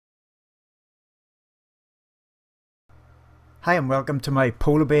Hi and welcome to my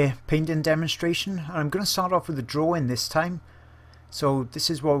polar bear painting demonstration. I'm going to start off with a drawing this time. So this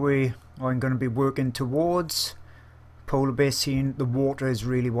is what I'm going to be working towards. Polar bear scene. The water is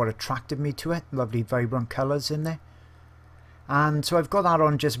really what attracted me to it. Lovely vibrant colours in there. And so I've got that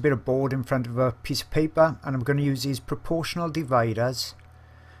on just a bit of board in front of a piece of paper, and I'm going to use these proportional dividers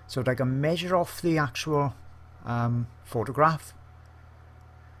so that I can measure off the actual photograph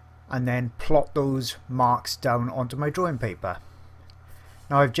and then plot those marks down onto my drawing paper.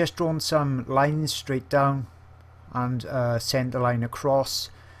 Now I've just drawn some lines straight down and centre line across,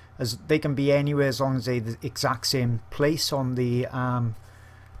 as they can be anywhere as long as they're the exact same place on the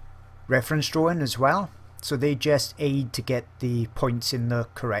reference drawing as well. So they just aid to get the points in the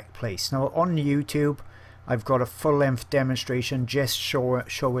correct place. Now on YouTube I've got a full-length demonstration just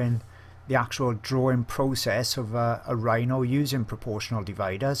showing the actual drawing process of a rhino using proportional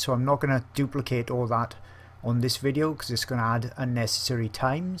dividers, so I'm not going to duplicate all that on this video because it's going to add unnecessary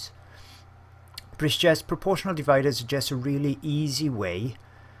times. But it's just, proportional dividers are just a really easy way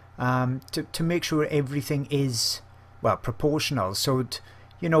to make sure everything is, well, proportional. So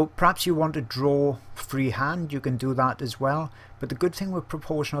you know, perhaps you want to draw freehand, you can do that as well, but the good thing with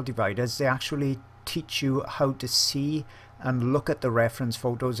proportional dividers, they actually teach you how to see and look at the reference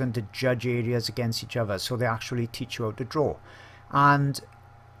photos and to judge areas against each other. So they actually teach you how to draw, and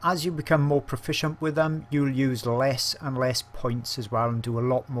as you become more proficient with them, you'll use less and less points as well and do a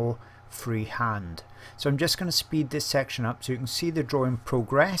lot more freehand. So I'm just going to speed this section up so you can see the drawing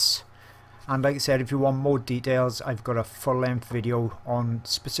progress. And like I said, if you want more details, I've got a full-length video on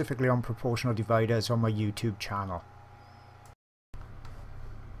specifically on proportional dividers on my YouTube channel.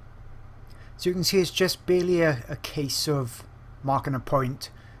 So you can see it's just barely a case of marking a point,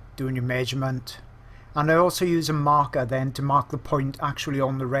 doing your measurement, and I also use a marker then to mark the point actually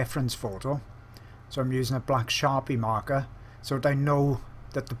on the reference photo. So I'm using a black Sharpie marker so that I know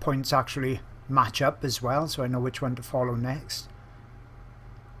that the points actually match up as well, so I know which one to follow next.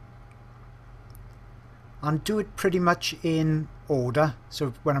 And do it pretty much in order.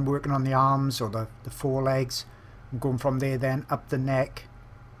 So when I'm working on the arms or the forelegs, I'm going from there then up the neck,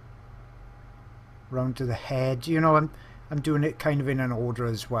 round to the head. You know, I'm doing it kind of in an order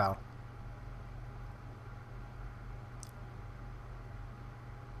as well.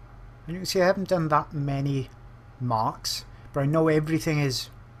 And you can see I haven't done that many marks, but I know everything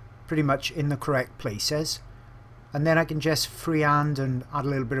is pretty much in the correct places. And then I can just freehand and add a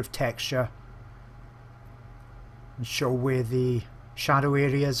little bit of texture and show where the shadow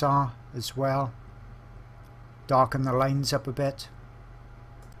areas are as well. Darken the lines up a bit.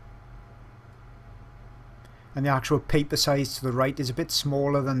 And the actual paper size to the right is a bit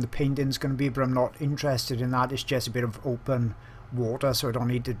smaller than the painting's going to be, but I'm not interested in that. It's just a bit of open water, so I don't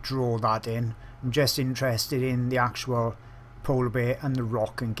need to draw that in. I'm just interested in the actual polar bear and the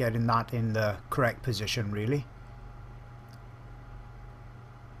rock and getting that in the correct position, really.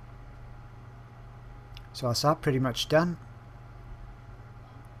 So that's that, pretty much done.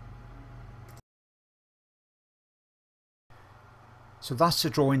 So that's the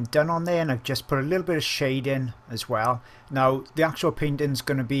drawing done on there, and I've just put a little bit of shade in as well. Now the actual painting's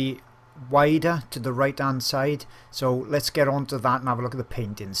going to be wider to the right hand side, so let's get on to that and have a look at the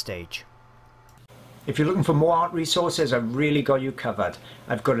painting stage. If you're looking for more art resources, I've really got you covered.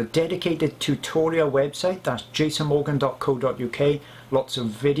 I've got a dedicated tutorial website, that's jasonmorgan.co.uk, lots of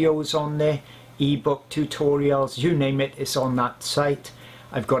videos on there, ebook tutorials, you name it, it's on that site.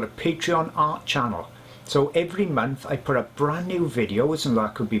 I've got a Patreon art channel. So every month I put up brand new videos, and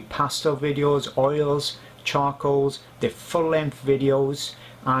that could be pastel videos, oils, charcoals, they're full-length videos,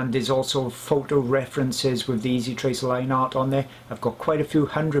 and there's also photo references with the Easy Trace line art on there. I've got quite a few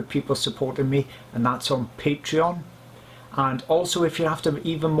hundred people supporting me, and that's on Patreon. And also, if you're after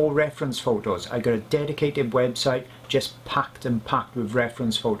even more reference photos, I got a dedicated website just packed with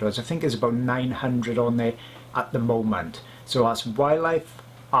reference photos. I think there's about 900 on there at the moment. So that's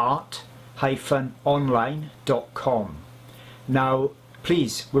wildlifeart-online.com. Now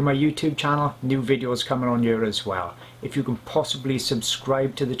please, with my YouTube channel, new videos coming on here as well. If you can possibly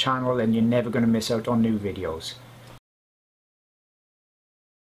subscribe to the channel, then you're never going to miss out on new videos.